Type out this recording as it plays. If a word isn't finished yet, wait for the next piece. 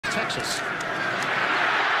Texas.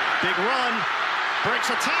 Big run, breaks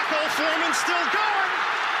a tackle, Foreman still going.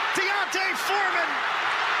 D'Onta Foreman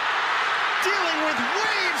dealing with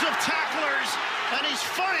waves of tacklers, and he's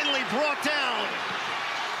finally brought down.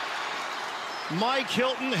 Mike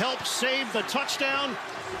Hilton helps save the touchdown.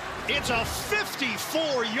 It's a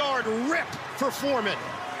 54-yard rip for Foreman.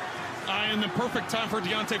 And the perfect time for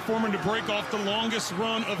D'Onta Foreman to break off the longest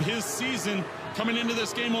run of his season. Coming into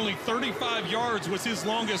this game, only 35 yards was his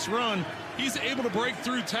longest run. He's able to break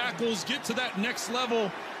through tackles, get to that next level,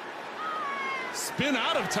 spin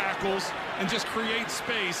out of tackles, and just create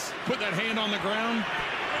space. Put that hand on the ground.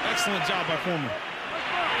 Excellent job by Foreman.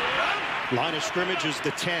 Line of scrimmage is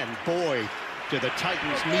the 10. Boy, do the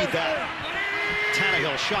Titans need that.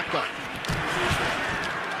 Tannehill shotgun.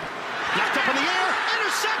 Knocked up in the air,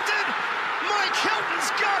 intercepted! Mike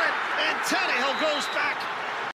Hilton's got it, and Tannehill goes back